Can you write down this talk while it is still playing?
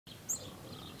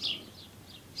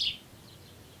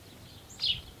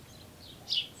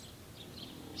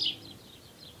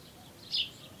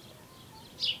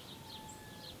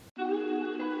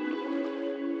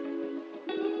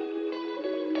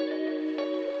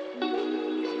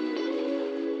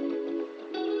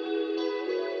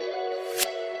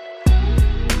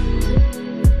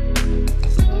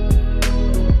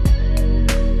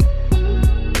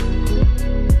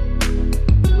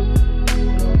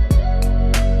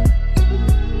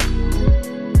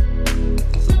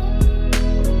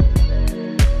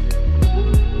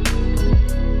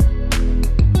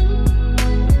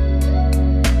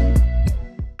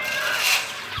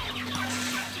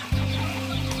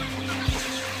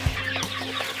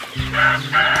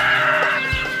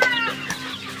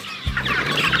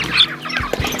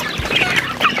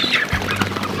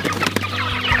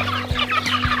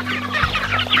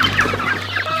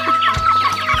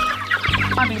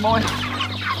Boy.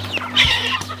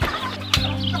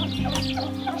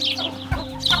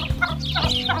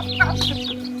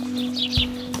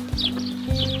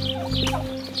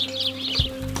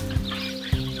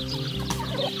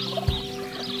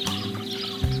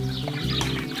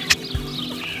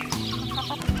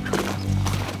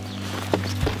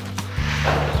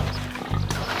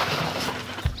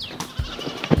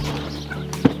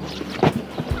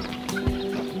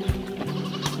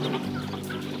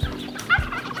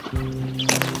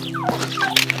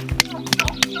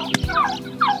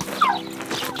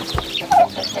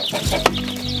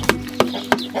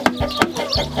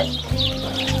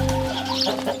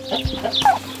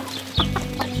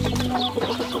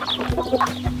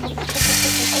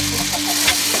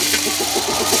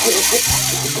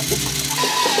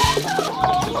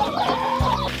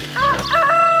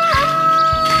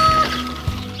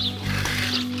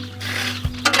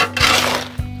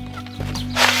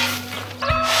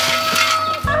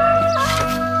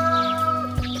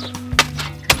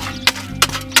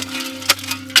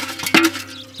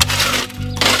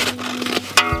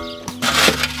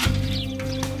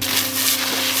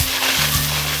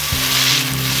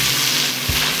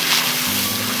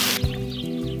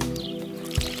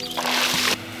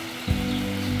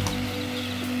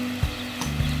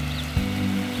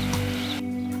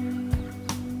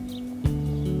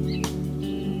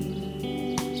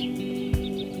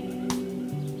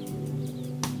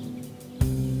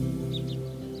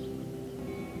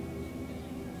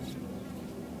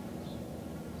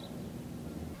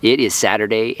 It is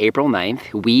Saturday, April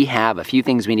 9th. We have a few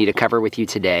things we need to cover with you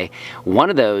today.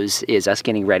 One of those is us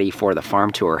getting ready for the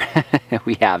farm tour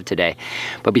we have today.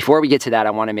 But before we get to that, I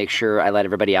want to make sure I let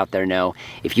everybody out there know,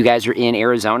 if you guys are in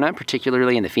Arizona,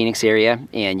 particularly in the Phoenix area,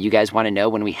 and you guys want to know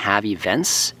when we have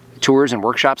events, tours and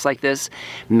workshops like this,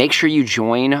 make sure you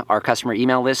join our customer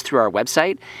email list through our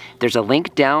website. There's a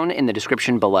link down in the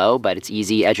description below, but it's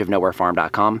easy,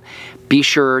 edgeofnowherefarm.com. Be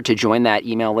sure to join that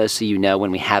email list so you know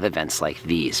when we have events like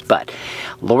these. But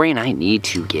Lori and I need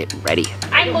to get ready.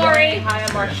 I'm Lori. Hi, I'm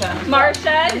Marsha.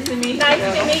 Marsha. Nice to meet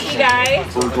you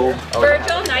guys. Virgil.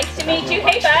 Virgil, nice to meet you.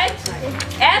 Hey, bud.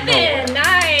 Evan,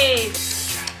 nice.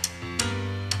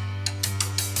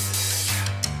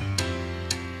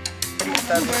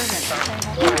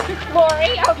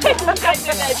 Lori, okay, you guys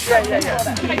are nice. Nice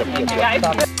to meet you guys.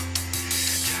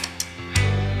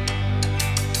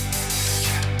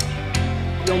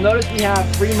 You'll notice we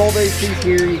have 3 mulberry trees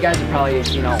here. You guys have probably,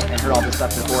 heard all this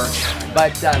stuff before.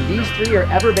 But these 3 are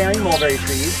ever-bearing mulberry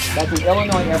trees. That's an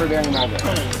Illinois ever-bearing mulberry.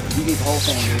 You get the whole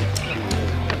thing, dude.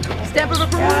 Step of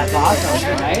approval. Yeah, that's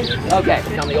awesome, right? Okay.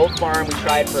 On the old farm, we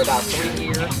tried for about 3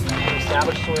 years to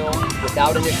establish soil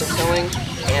without initial tilling.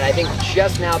 And I think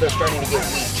just now they're starting to get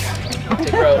weeds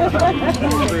to grow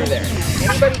through there.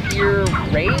 Anybody here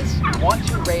want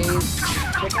to raise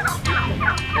chickens?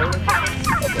 Okay,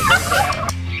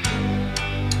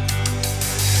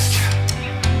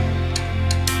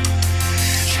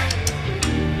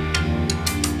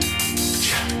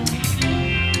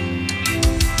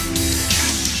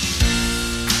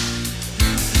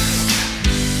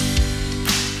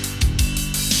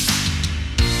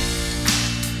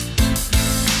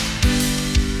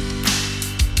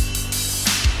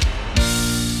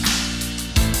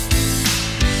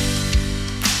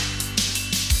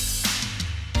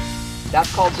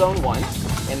 that's called Zone 1,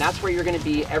 and that's where you're going to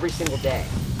be every single day.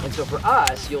 And so for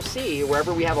us, you'll see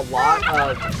wherever we have a lot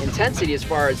of intensity as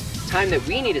far as time that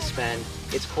we need to spend,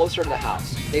 it's closer to the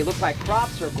house. They look like crop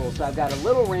circles, so I've got a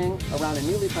little ring around a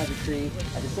newly planted tree.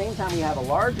 At the same time, we have a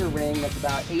larger ring that's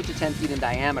about 8 to 10 feet in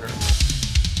diameter.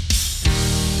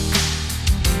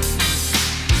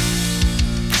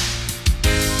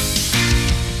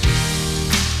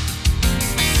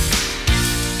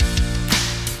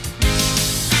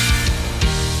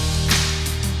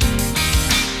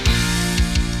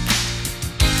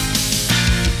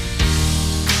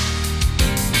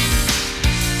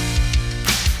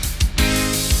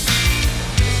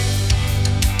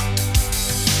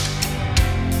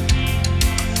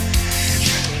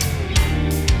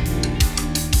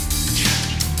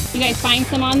 You guys find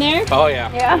some on there? Oh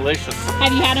yeah, delicious.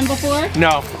 Have you had them before?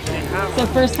 No. So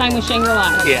first time with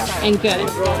Shangri-La? Yeah. And good?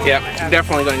 Yeah,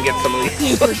 definitely gonna get some of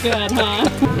these. Super good, huh?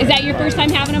 Is that your first time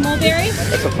having a mulberry?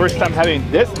 That's the first time having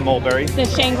this mulberry. The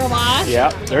Shangri-La? Yeah,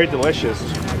 very delicious.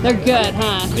 They're good,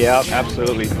 huh? Yeah,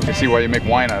 absolutely. I can see why you make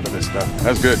wine out of this stuff.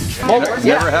 That's good.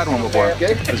 Never had one before.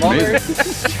 It's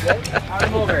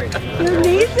amazing. Mulberry. They're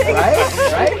amazing.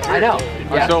 Right? I know.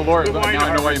 I'm so bored, but now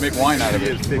I know why you make wine out of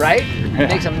it. Right? It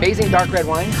makes amazing dark red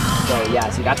wine. So yeah,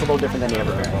 see, that's a little different than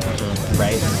the Everberry.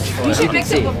 Right? You should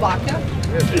mix it with vodka.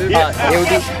 It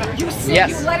would be. You sit, Yes.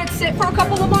 you let it sit for a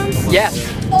couple of months.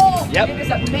 Yes. Oh, Yep. it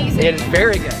is amazing. It is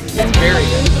very good. It's very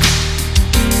good.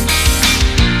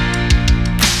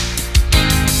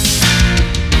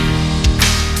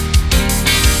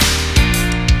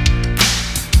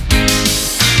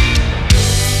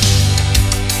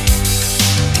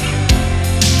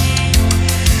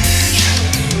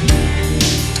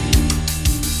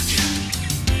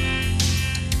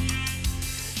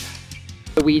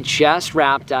 We just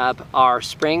wrapped up our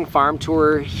spring farm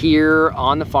tour here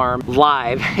on the farm,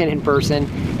 live and in person,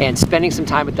 and spending some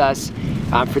time with us.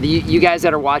 For you guys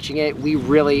that are watching it, we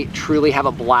really, truly have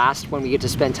a blast when we get to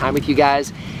spend time with you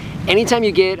guys. Anytime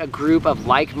you get a group of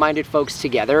like-minded folks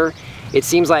together, it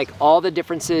seems like all the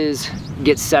differences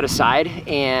get set aside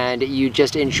and you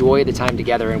just enjoy the time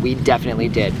together, and we definitely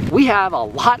did. We have a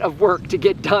lot of work to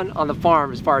get done on the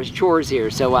farm as far as chores here,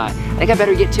 so I think I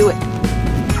better get to it.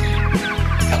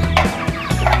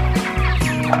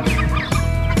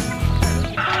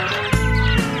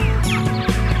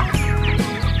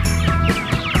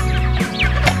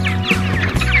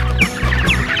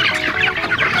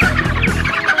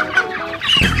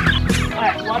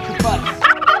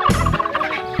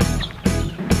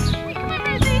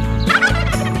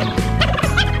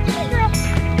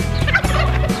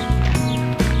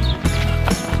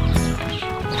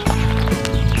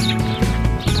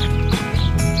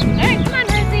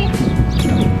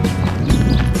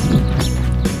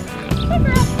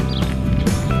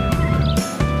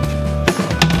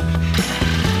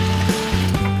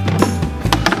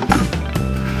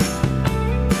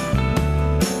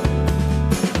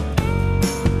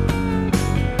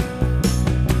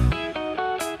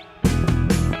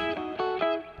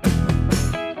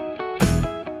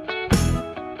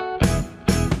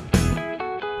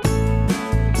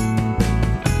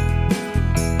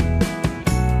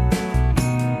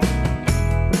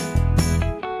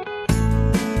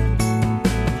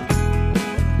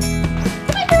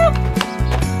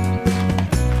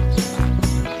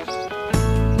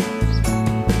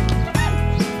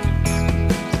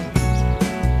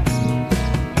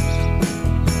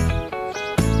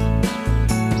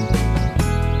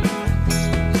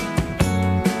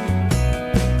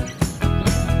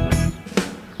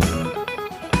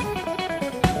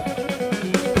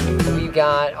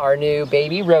 Got our new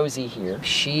baby Rosie here.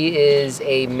 She is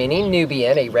a Mini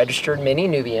Nubian, a registered Mini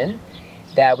Nubian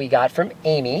that we got from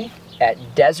Amy at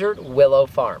Dezert Willow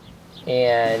Farm.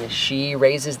 And she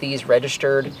raises these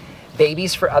registered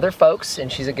babies for other folks,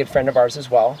 and she's a good friend of ours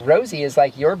as well. Rosie is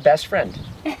like your best friend.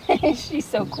 She's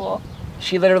so cool.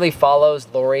 She literally follows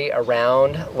Lori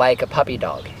around like a puppy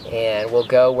dog and will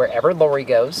go wherever Lori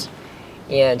goes.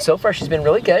 And so far she's been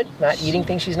really good, not eating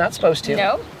things she's not supposed to.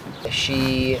 No.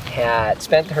 She had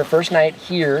spent her first night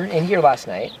here last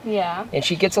night. Yeah. And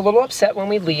she gets a little upset when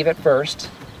we leave at first,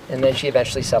 and then she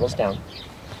eventually settles down.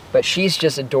 But she's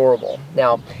just adorable.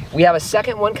 Now, we have a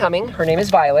second one coming. Her name is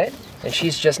Violet, and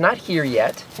she's just not here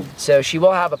yet. So she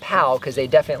will have a pal because they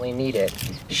definitely need it.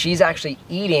 She's actually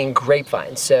eating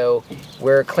grapevines. So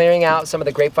we're clearing out some of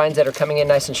the grapevines that are coming in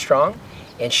nice and strong,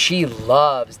 and she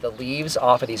loves the leaves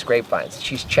off of these grapevines.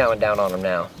 She's chowing down on them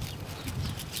now.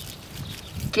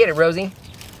 Get it, Rosie.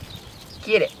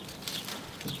 Get it.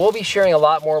 We'll be sharing a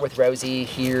lot more with Rosie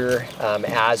here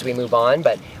as we move on,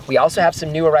 but we also have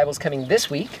some new arrivals coming this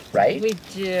week, right? We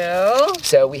do.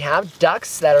 So we have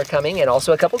ducks that are coming and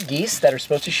also a couple geese that are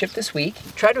supposed to ship this week.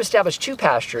 Tried to establish 2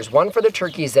 pastures, one for the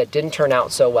turkeys that didn't turn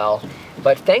out so well,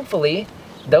 but thankfully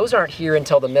those aren't here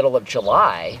until the middle of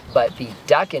July, but the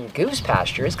duck and goose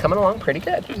pasture is coming along pretty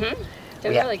good. Mm-hmm.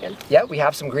 They're really good. Yeah, we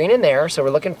have some green in there, so we're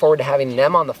looking forward to having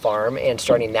them on the farm and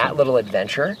starting that little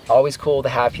adventure. Always cool to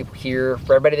have people here.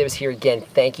 For everybody that was here, again,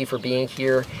 thank you for being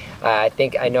here. I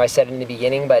know I said it in the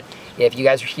beginning, but if you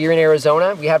guys are here in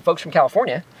Arizona, we have folks from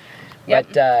California. Yep.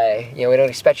 But you know, we don't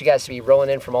expect you guys to be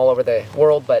rolling in from all over the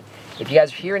world, but if you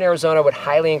guys are here in Arizona, I would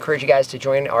highly encourage you guys to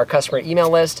join our customer email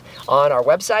list on our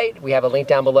website. We have a link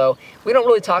down below. We don't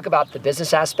really talk about the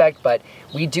business aspect, but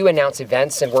we do announce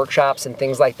events and workshops and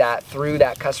things like that through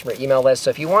that customer email list.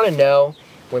 So if you want to know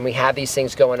when we have these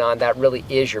things going on, that really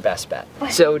is your best bet.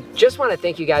 So just want to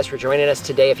thank you guys for joining us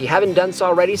today. If you haven't done so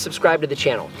already, subscribe to the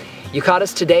channel. You caught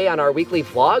us today on our weekly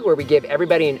vlog where we give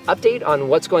everybody an update on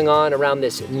what's going on around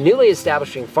this newly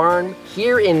establishing farm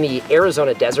here in the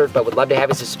Arizona desert, but would love to have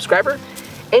you as a subscriber.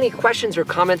 Any questions or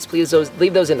comments, please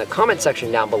leave those in the comment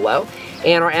section down below.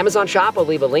 And our Amazon shop, I'll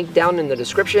leave a link down in the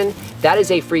description. That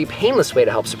is a free, painless way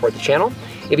to help support the channel.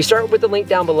 If you start with the link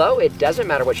down below, it doesn't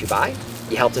matter what you buy,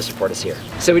 you help to support us here.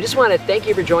 So we just want to thank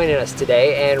you for joining us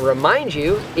today and remind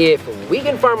you, if we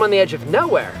can farm on the edge of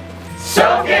nowhere,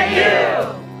 so can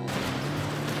you!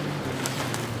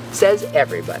 Says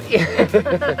everybody.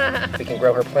 We can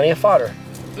grow her plenty of fodder.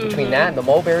 Between that and the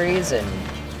mulberries and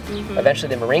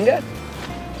eventually the moringa.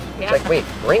 It's like, wait,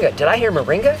 moringa, did I hear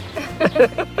moringa?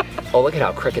 Oh, look at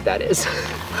how crooked that is.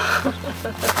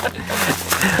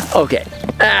 Okay,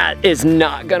 that is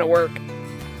not gonna work.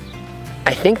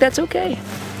 I think that's okay.